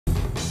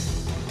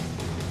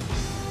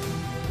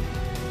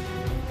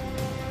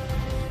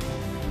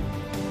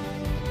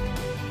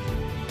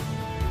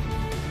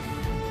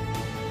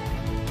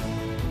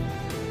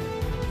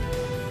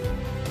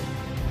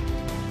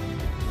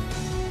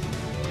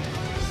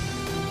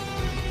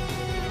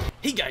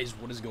Hey guys,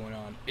 what is going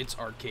on? It's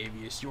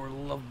Arcaviouse, your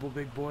lovable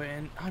big boy,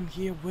 and I'm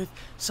here with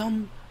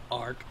some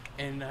Arc,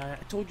 and I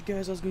told you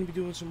guys I was going to be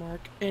doing some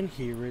Arc, and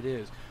here it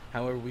is.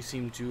 However, we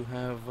seem to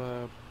have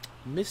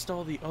missed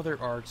all the other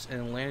Arcs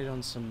and landed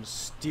on some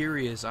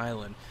mysterious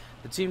island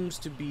that seems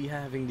to be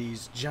having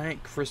these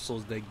giant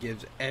crystals that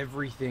gives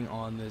everything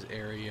on this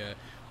area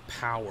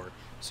power.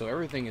 So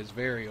everything is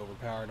very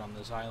overpowered on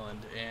this island,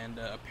 and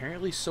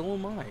apparently so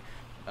am I.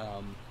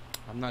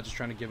 I'm not just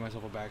trying to give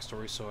myself a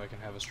backstory so I can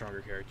have a stronger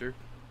character.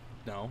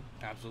 No,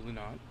 absolutely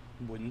not.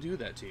 Wouldn't do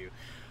that to you.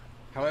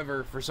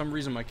 However, for some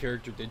reason my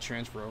character did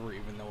transfer over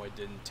even though I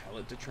didn't tell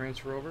it to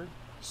transfer over.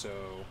 So,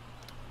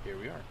 here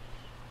we are.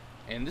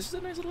 And this is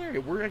a nice little area.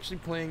 We're actually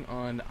playing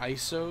on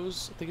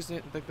ISO's, I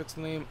think that's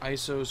the name,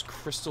 ISO's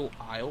Crystal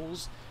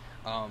Isles.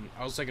 I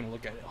was taking a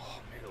look at it.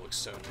 Oh man, it looks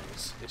so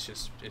nice. It's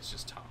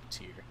just top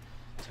tier.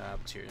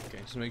 Top tier.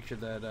 Okay, so make sure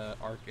that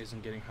Arc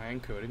isn't getting high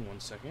encoding. 1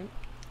 second.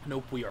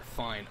 Nope, we are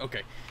fine.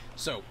 Okay,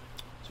 so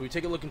we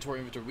take a look into our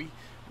inventory.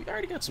 We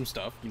already got some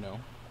stuff, you know.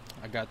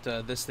 I got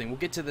this thing. We'll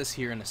get to this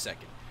here in a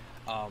second.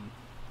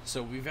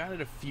 So we've added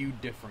a few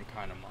different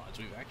kind of mods.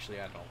 We've actually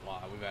added a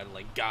lot. We've added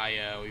like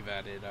Gaia. We've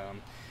added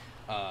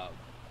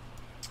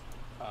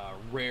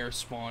rare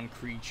spawn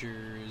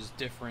creatures,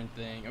 different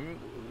thing. I mean,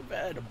 we've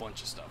added a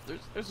bunch of stuff.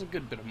 There's a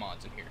good bit of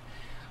mods in here.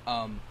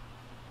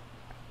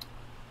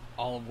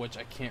 All of which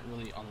I can't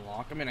really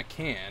unlock. I mean, I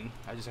can.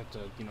 I just have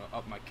to, you know,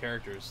 up my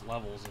character's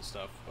levels and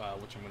stuff,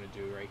 which I'm going to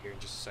do right here in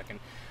just a second.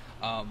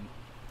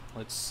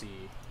 Let's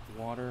see.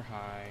 Water,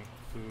 high,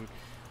 food.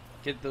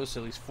 Get those to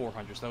at least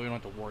 400, so that we don't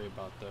have to worry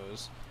about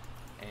those.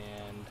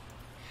 And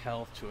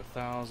health to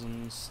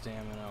 1,000,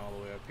 stamina all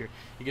the way up here.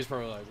 You guys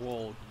probably like,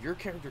 well, your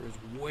character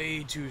is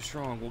way too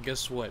strong. Well,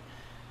 guess what?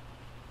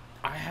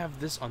 I have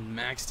this on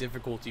max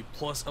difficulty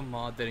plus a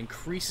mod that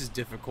increases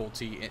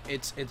difficulty.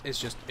 It's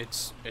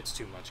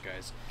too much,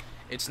 guys.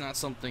 It's not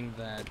something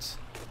that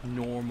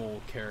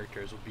normal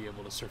characters will be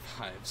able to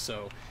survive.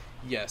 So,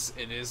 yes,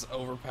 it is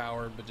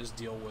overpowered, but just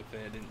deal with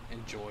it and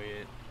enjoy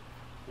it.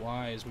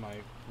 Why is my...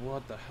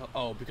 what the hell?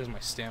 Oh, because of my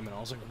stamina. I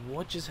was like,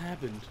 what just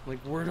happened? Like,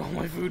 where'd all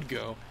my food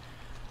go?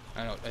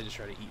 I know, I just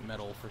try to eat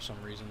metal for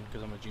some reason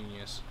because I'm a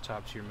genius.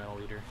 Top tier metal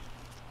eater.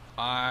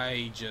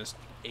 I just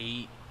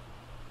ate...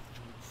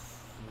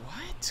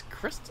 what?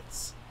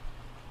 Crystals?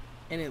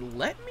 And it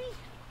let me?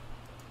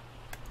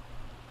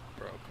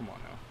 Bro, come on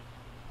now.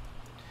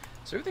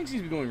 So everything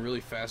seems to be going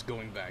really fast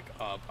going back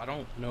up. I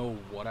don't know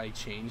what I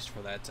changed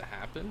for that to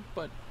happen,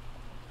 but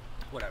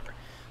whatever.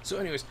 So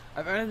anyways,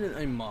 I've added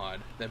a mod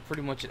that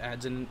pretty much it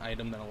adds in an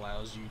item that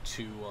allows you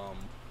to,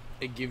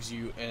 it gives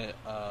you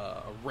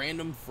a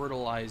random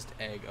fertilized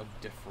egg of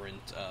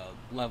different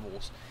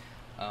levels.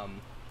 I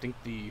think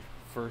the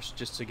first,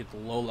 just to get the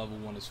low level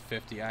one, is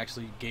 50. I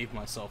actually gave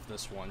myself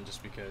this one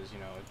just because, you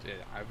know,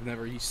 I've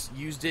never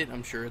used it.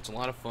 I'm sure it's a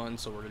lot of fun,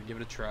 so we're gonna give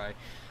it a try.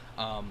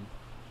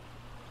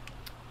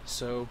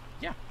 So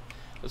yeah,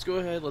 let's go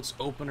ahead, let's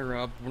open her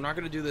up. We're not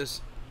gonna do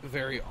this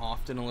very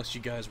often unless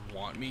you guys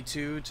want me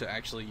to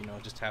actually, you know,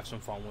 just have some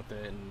fun with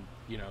it and,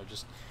 you know,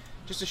 just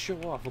to show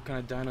off what kind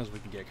of dinos we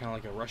can get, kind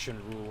of like a Russian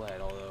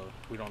roulette, although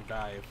we don't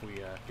die if we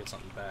get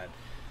something bad.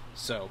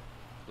 So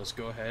let's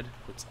go ahead,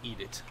 let's eat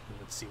it, and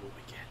let's see what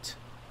we get.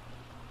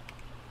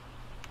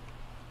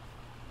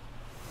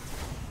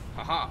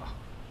 Haha,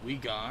 we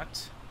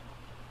got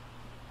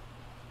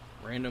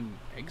random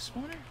egg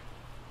spawner?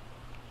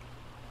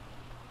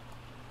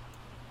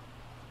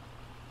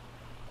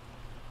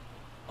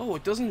 Oh,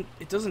 it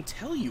doesn't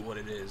tell you what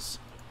it is.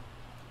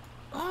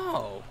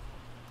 Oh.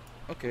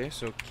 Okay,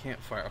 so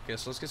campfire. Okay,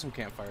 so let's get some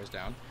campfires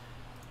down.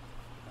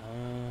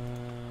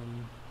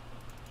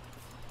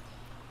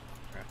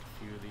 Craft a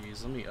few of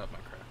these. Let me up my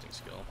crafting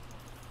skill.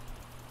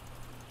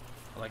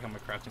 I like how my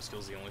crafting skill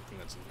is the only thing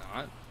that's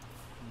not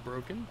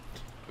broken.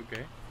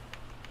 Okay.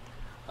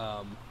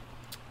 Where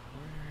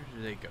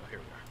did they go? Here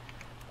we are.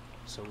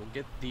 So we'll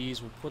get these,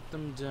 we'll put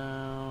them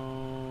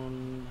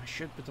down. I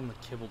should put them on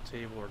the kibble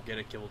table or get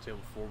a kibble table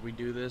before we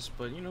do this,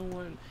 but you know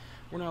what?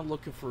 We're not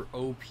looking for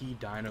OP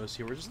dinos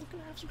here. We're just looking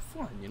to have some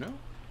fun, you know?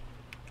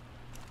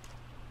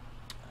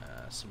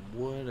 Some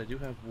wood. I do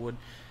have wood.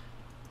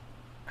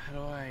 How do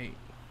I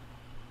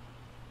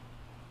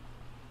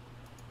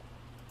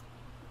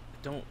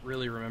don't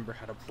really remember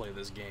how to play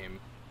this game.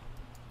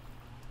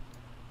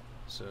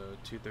 So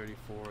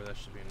 234, that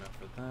should be enough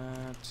for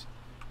that.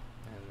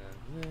 And then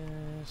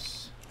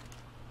this.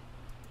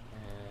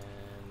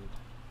 And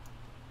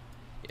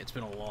yeah, it's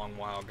been a long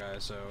while,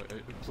 guys, so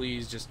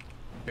please just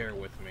bear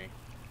with me.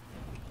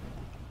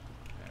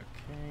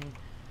 Okay.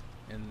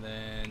 And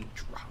then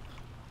drop.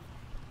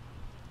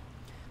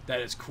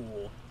 That is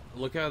cool.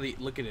 Look at it.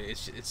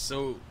 It's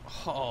so,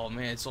 oh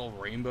man, it's all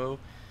rainbow.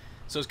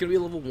 So it's gonna be a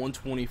level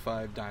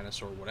 125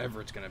 dinosaur,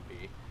 whatever it's gonna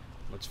be.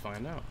 Let's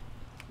find out.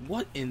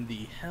 What in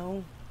the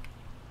hell?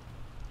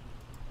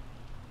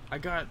 I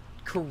got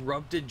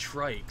corrupted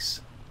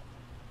trikes.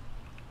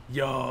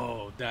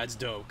 Yo, that's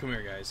dope. Come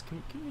here, guys.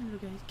 Come here, little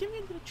guys. Come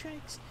here, little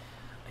trikes.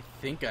 I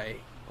think I...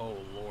 Oh,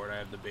 Lord, I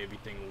have the baby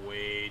thing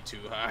way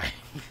too high.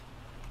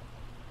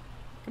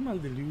 Come on,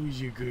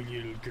 who's your good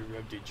little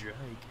corrupted trike?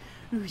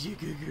 Who's your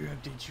good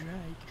corrupted trike?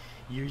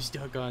 You're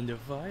stuck on the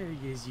fire,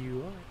 yes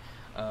you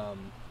are.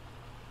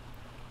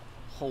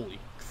 Holy,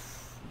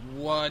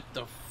 what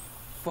the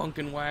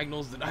funkin'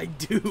 wagnalls did I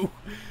do?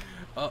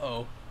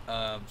 Uh-oh.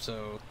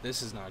 So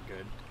this is not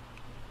good.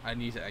 I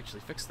need to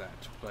actually fix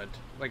that. But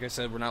like I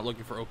said, we're not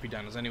looking for OP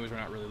dinos anyways. We're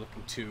not really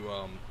looking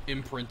to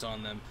imprint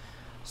on them.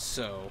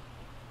 So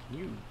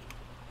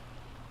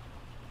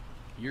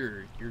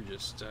you're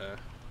just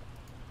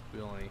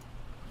really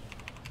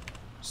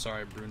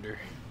sorry, Brunder.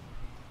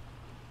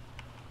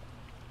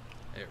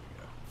 There we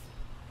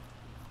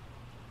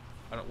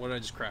go. What did I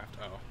just craft?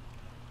 Oh,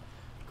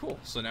 cool.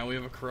 So now we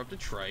have a corrupted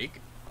trike.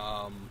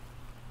 All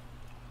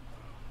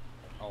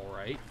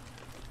right.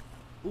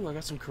 Ooh, I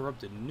got some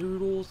corrupted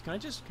noodles. Can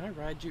I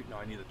ride you? No,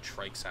 I need a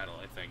trike saddle,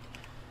 I think.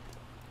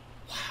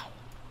 Wow.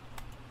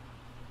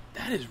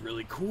 That is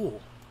really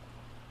cool.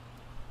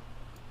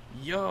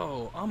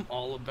 Yo, I'm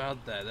all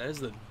about that. That is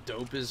the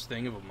dopest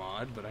thing of a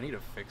mod, but I need to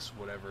fix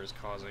whatever is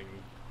causing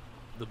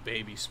the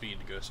baby speed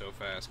to go so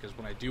fast, because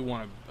when I do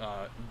want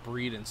to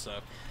breed and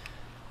stuff,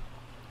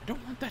 I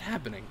don't want that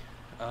happening.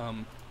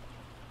 So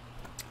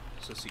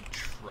let's see,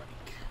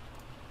 trike.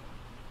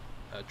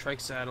 Trike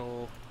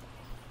saddle.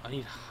 I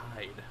need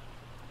hide.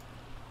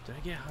 Did I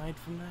get hide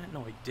from that?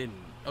 No, I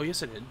didn't. Oh,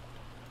 yes I did.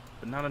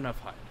 But not enough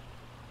hide.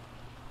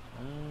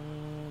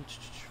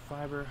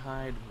 Fiber,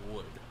 hide,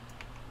 wood.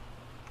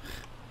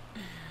 I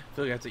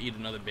feel like I have to eat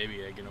another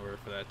baby egg in order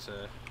for that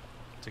to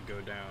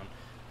go down.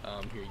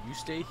 Here, you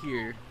stay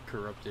here,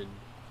 corrupted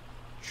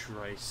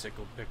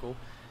tricycle pickle.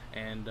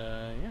 And,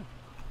 yeah.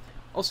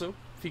 Also,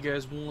 if you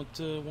guys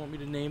want me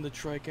to name the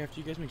trike after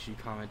you guys, make sure you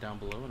comment down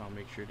below, and I'll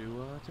make sure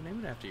to name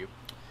it after you.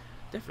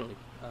 Definitely.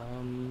 I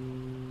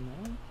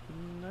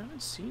haven't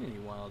seen any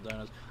wild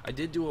dinos. I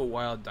did do a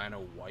wild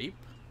dino wipe,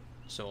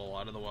 so a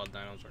lot of the wild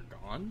dinos are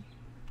gone.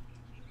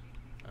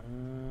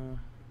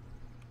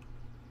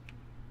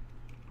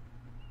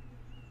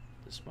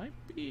 This might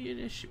be an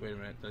issue. Wait a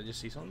minute, did I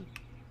just see something?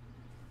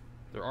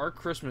 There are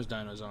Christmas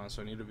dinos on,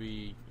 so I need to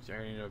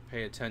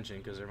pay attention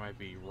because there might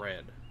be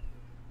red.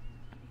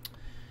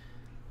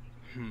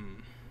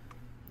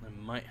 I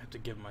might have to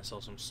give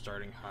myself some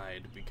starting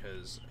hide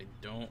because I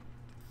don't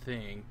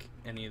think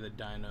any of the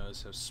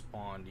dinos have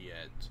spawned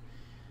yet.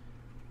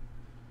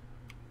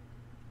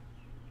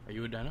 Are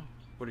you a dino?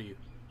 What are you?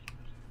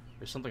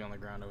 There's something on the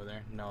ground over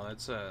there. No,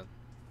 that's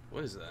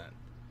what is that?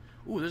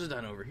 Ooh, there's a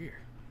dino over here.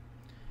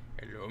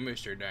 Hello,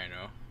 Mr.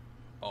 Dino.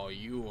 Oh,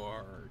 you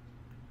are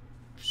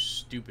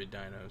stupid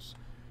dinos.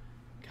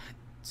 God,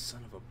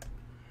 son of a.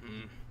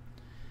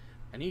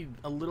 I need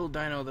a little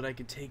dino that I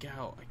could take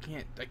out.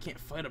 I can't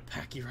fight a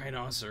packy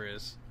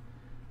rhinoceros.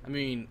 I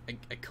mean,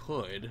 I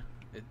could.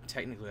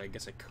 Technically, I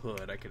guess I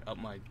could. I could up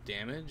my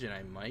damage and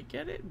I might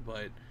get it,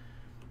 but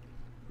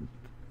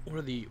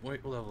what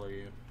level are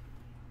you?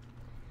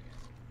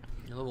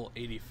 You're level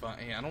 85.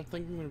 Hey, I don't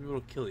think I'm gonna be able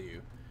to kill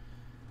you.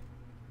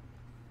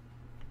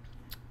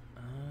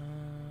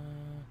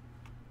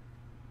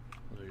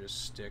 Those are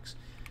just sticks.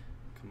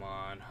 Come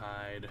on,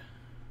 hide.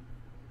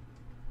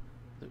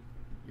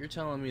 You're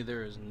telling me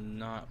there is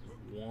not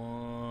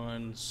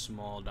one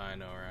small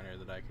dino around here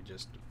that I could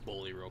just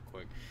bully real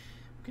quick.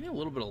 I'm getting a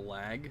little bit of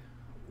lag.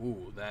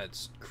 Ooh,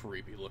 that's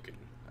creepy looking.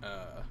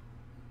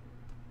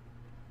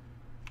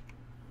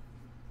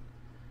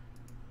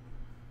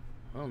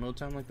 Well, no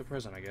time like the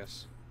present, I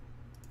guess.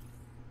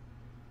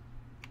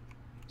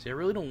 See, I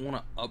really don't want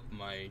to up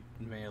my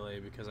melee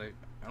because I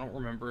don't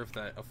remember if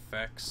that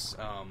affects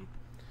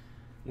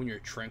when you're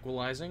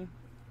tranquilizing.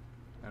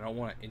 I don't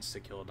want to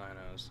insta-kill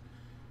dinos.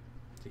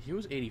 So he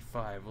was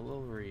 85. What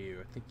level are you?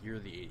 I think you're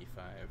the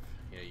 85.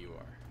 Yeah, you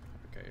are.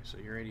 Okay, so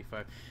you're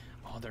 85.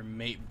 Oh, they're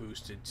mate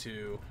boosted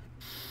too.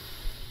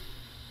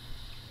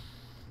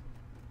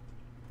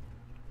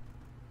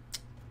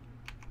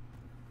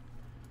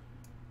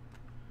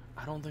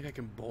 I don't think I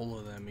can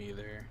bola them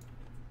either.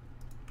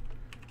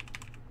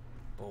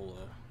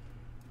 Bola.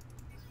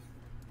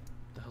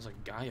 The hell's a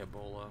Gaia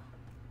bola?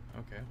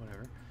 Okay,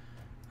 whatever.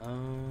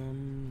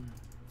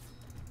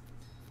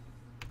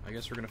 I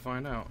guess we're gonna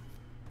find out.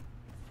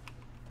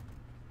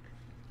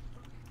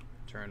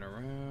 Turn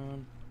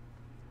around.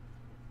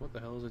 What the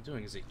hell is it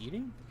doing? Is it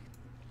eating?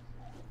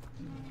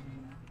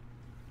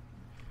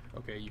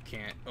 Okay, you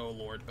can't. Oh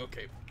lord.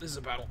 Okay, this is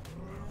a battle.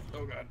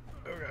 Oh god.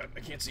 Oh god. I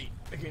can't see.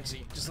 I can't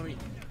see. Just let me.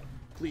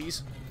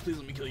 Please. Please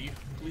let me kill you.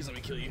 Please let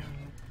me kill you.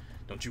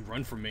 Don't you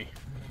run from me.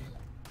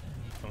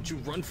 Don't you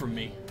run from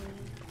me.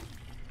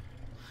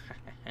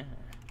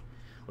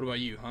 What about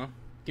you, huh?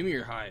 Give me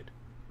your hide.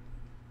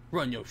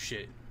 Run your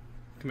shit.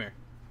 Come here.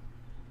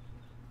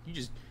 You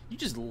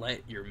just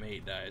let your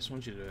mate die. I just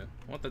want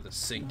that to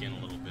sink in a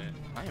little bit.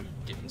 I am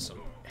getting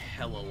some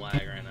hella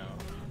lag right now.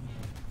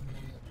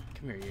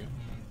 Come here, you.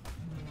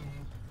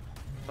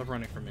 Stop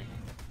running from me.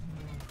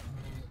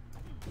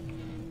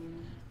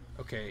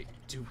 Okay,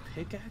 do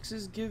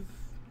pickaxes give...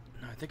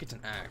 No, I think it's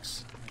an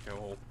axe. Okay,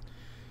 well,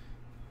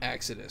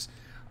 axe it is.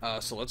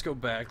 So let's go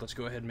back. Let's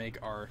go ahead and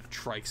make our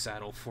trike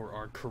saddle for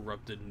our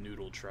corrupted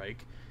noodle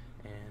trike.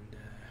 And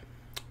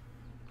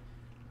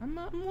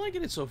I'm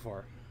liking it so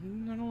far.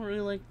 I don't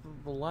really like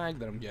the lag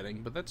that I'm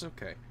getting, but that's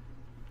okay.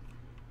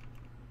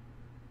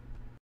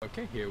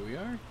 Okay, here we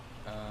are.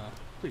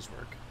 Please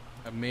work.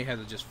 I may have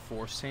to just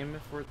force tame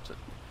it for it to...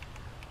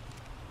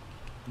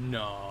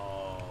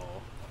 No.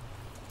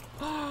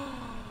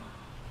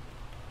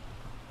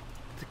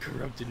 The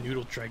corrupted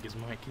noodle trike is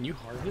mine. Can you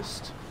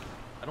harvest?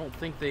 I don't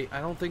think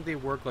they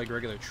work like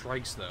regular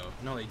trikes though.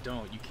 No, they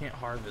don't. You can't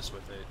harvest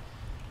with it.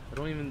 I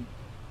don't even...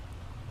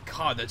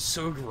 God, that's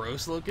so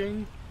gross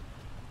looking.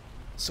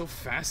 So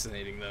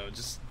fascinating though.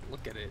 Just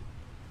look at it.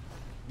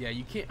 Yeah,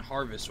 you can't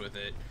harvest with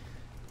it,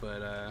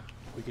 but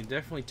we can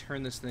definitely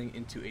turn this thing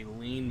into a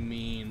lean,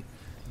 mean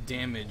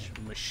damage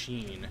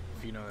machine,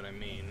 if you know what I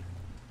mean.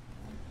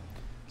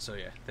 So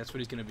yeah, that's what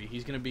he's gonna be.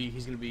 He's gonna be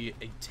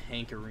a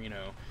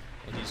tankerino,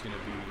 and he's gonna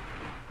be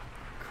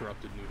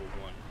corrupted noodle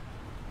 1.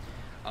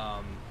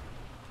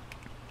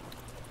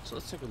 So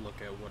let's take a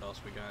look at what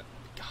else we got.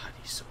 God,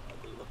 he's so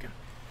ugly looking.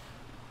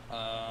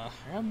 I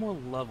have more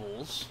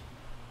levels.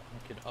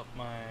 I could up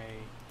my...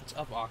 Let's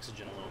up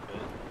oxygen a little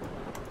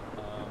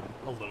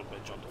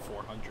bit, jump to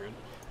 400.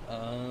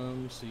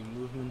 See,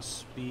 movement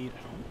speed.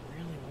 I don't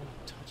really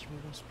want to touch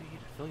movement speed. I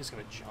feel like it's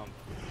gonna jump.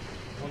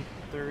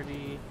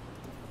 130...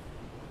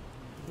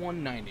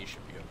 190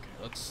 should be okay.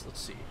 Let's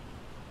see.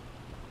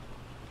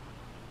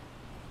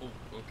 Oh,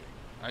 okay.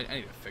 I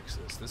need to fix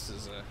this.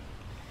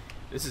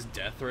 This is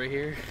death right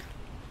here.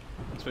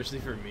 Especially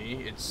for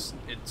me, it's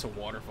a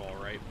waterfall,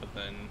 right? But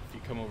then if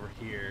you come over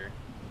here,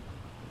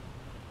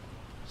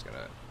 just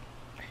gotta...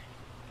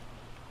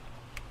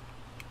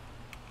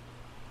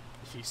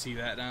 If you see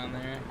that down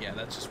there, yeah,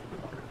 that's just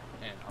water.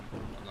 And I'm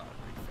not a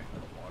big fan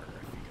of the water,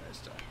 if you guys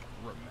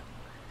remember.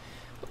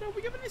 But no,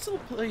 we have a nice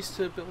little place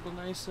to build a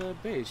nice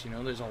base. You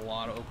know, there's a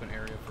lot of open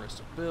area for us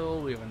to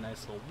build. We have a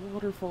nice little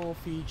waterfall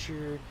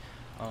feature.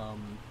 I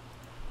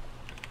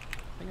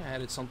think I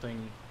added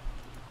something.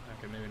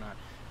 Okay, maybe not.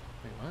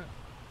 Wait, what?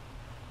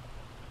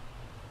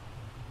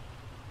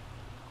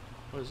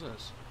 What is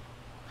this?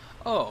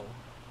 Oh.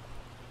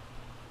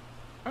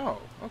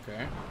 Oh,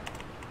 okay.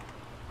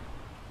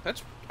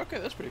 That's okay,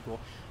 that's pretty cool.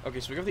 Okay,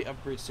 so we have the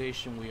upgrade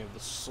station, we have the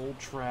soul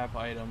trap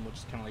item, which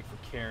is kind of like for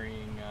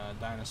carrying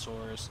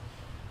dinosaurs.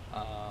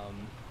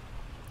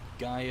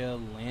 Gaia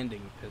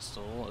landing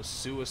pistol, a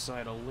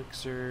suicide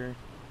elixir.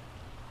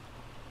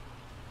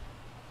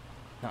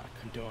 Not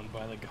condoned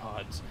by the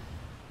gods.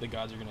 The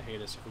gods are gonna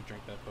hate us if we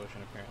drink that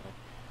potion, apparently.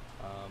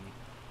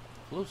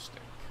 Glow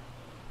stick.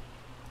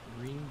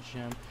 Green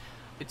gem.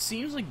 It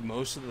seems like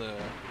most of the...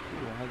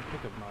 Ooh, I had the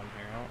pickup mod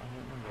here. I don't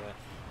remember that.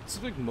 It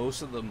seems like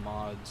most of the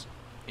mods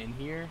in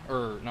here,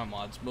 or not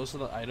mods, most of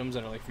the items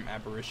that are like from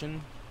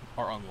Aberration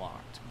are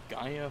unlocked.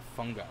 Gaia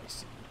fungi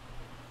seed.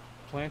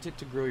 Plant it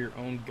to grow your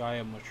own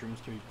Gaia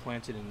mushrooms to be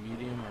planted in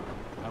medium, or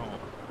I don't know.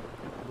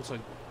 It looks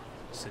like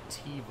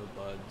sativa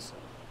buds.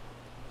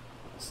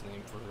 That's the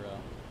name for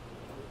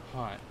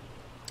pot.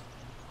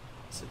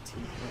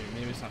 Sativa. Wait,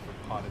 maybe it's not for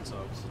pot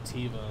itself.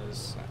 Sativa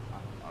is...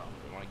 I don't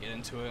really want to get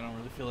into it. I don't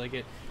really feel like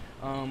it.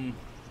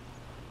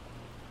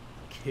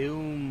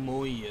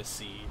 Kilmoya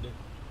seed.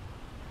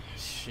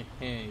 Shit,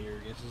 your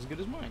guess is as good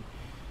as mine.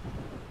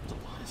 There's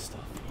a lot of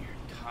stuff in here.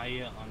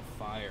 Gaia on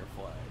fire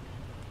flag.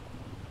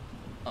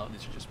 Oh,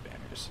 these are just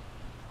banners.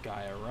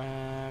 Gaia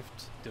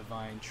raft.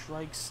 Divine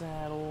trike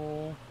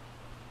saddle.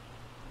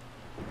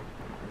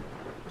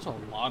 There's a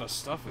lot of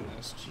stuff in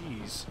this.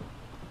 Jeez.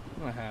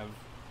 I'm gonna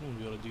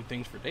be able to do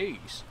things for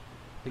days.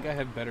 I think I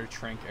have better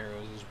trank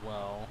arrows as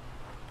well.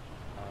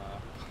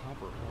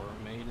 Copper ore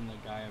made in the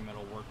Gaia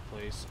Metal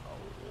Workplace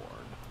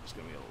Award. There's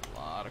gonna be a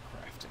lot of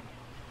crafting.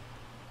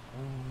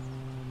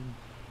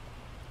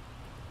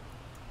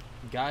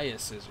 Gaia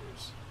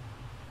scissors.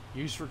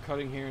 Used for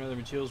cutting hair and other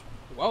materials.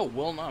 Whoa,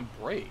 will not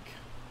break.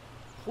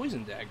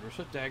 Poison dagger. A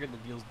swift dagger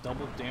that deals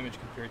double damage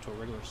compared to a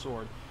regular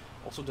sword.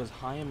 Also does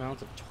high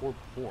amounts of torpor.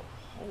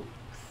 Holy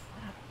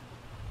crap.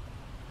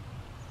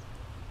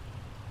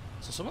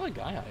 So some of the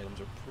Gaia items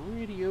are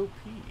pretty OP.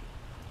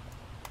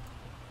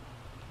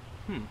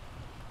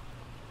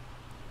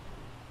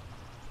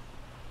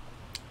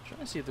 Trying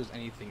to see if there's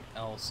anything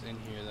else in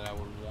here that I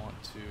would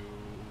want to...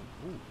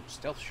 Ooh,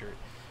 stealth shirt.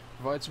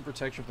 Provide some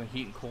protection from the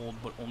heat and cold,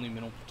 but only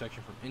minimal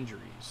protection from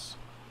injuries.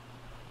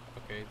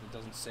 Okay, that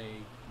doesn't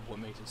say what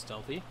makes it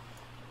stealthy.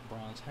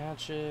 Bronze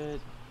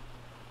hatchet.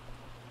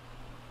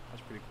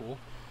 That's pretty cool.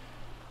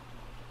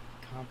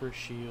 Copper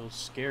shield.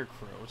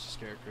 Scarecrow. What's a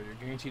scarecrow? You're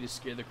guaranteed to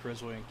scare the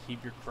crows away and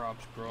keep your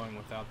crops growing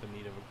without the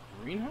need of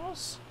a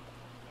greenhouse?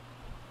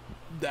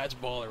 That's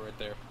baller right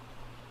there.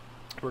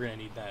 We're going to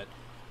need that.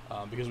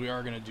 Because we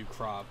are going to do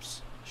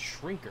crops.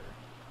 Shrinker.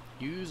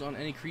 Use on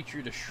any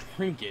creature to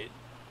shrink it.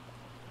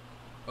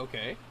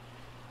 Okay.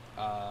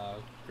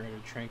 Greater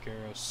trank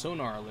arrow.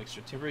 Sonar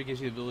elixir. Temporary gives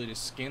you the ability to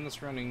scan the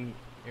surrounding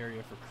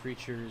area for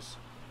creatures.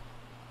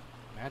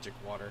 Magic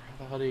water.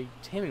 How the hell did a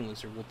taming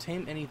elixir will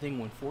tame anything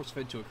when force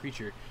fed to a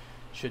creature.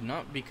 Should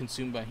not be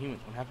consumed by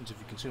humans. What happens if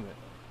you consume it?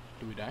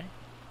 Do we die?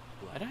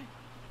 Will I die?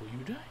 Will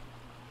you die?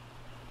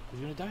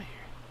 Who's gonna die here?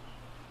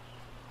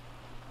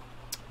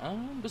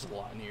 There's a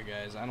lot in here,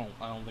 guys. I don't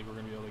think we're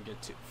gonna be able to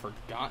get to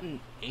Forgotten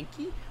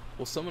Anki.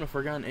 Will summon a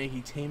Forgotten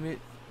Anki, tame it,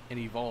 and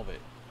evolve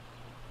it.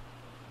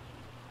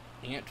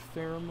 Ant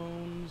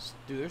pheromones.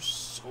 Dude, there's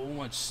so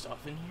much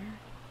stuff in here.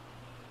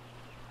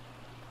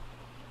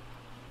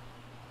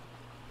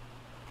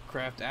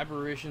 Craft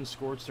aberration,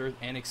 scorched earth,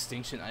 and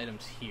extinction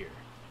items here.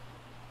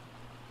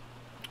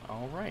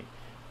 Alright.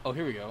 Oh,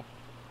 here we go.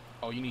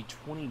 Oh, you need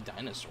 20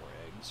 dinosaur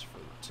eggs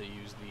to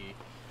use the...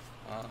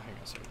 hang on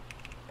a second.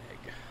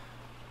 Egg.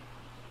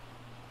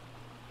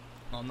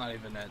 Well, I'm not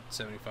even at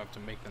 75 to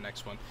make the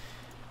next one.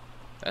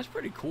 That's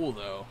pretty cool,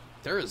 though.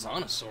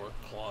 Therizanosaur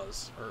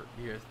claws. Or,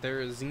 yeah,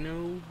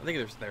 Therizino... I think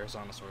there's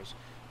Therizanosaurs.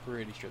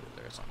 Pretty sure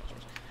they're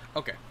Therizanosaurs.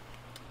 Okay.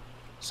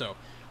 So,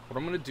 what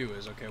I'm going to do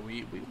is, okay,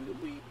 we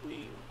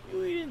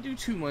didn't do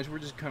too much. We're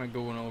just kind of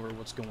going over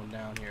what's going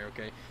down here,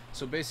 okay?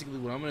 So, basically,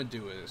 what I'm going to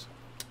do is...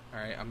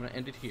 Alright, I'm going to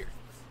end it here.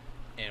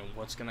 And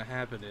what's going to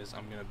happen is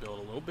I'm going to build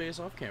a little base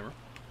off camera.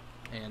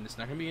 And it's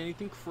not going to be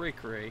anything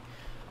cray-cray.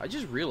 I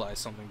just realized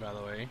something, by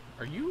the way.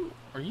 Are you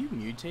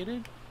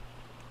mutated?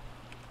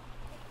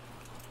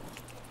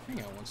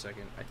 Hang on one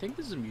second. I think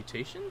this is a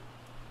mutation?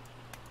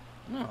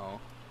 No.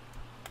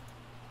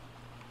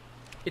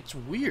 It's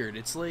weird.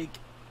 It's like...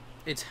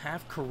 It's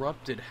half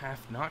corrupted,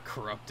 half not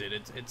corrupted.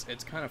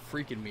 It's kind of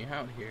freaking me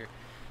out here.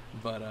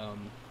 But,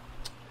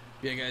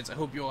 yeah, guys, I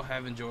hope you all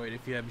have enjoyed.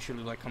 If you have, be sure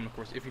to like, comment, of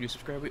course. If you do,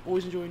 subscribe. We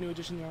always enjoy a new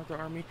addition to the Arca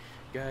Army.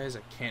 Guys, I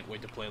can't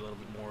wait to play a little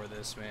bit more of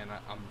this, man.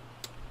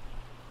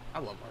 I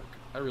love Ark.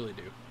 I really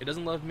do. It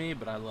doesn't love me,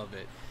 but I love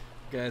it.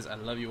 Guys, I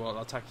love you all.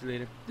 I'll talk to you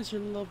later. This is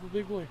your lovable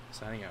big boy,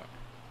 signing out.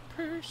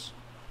 Peace.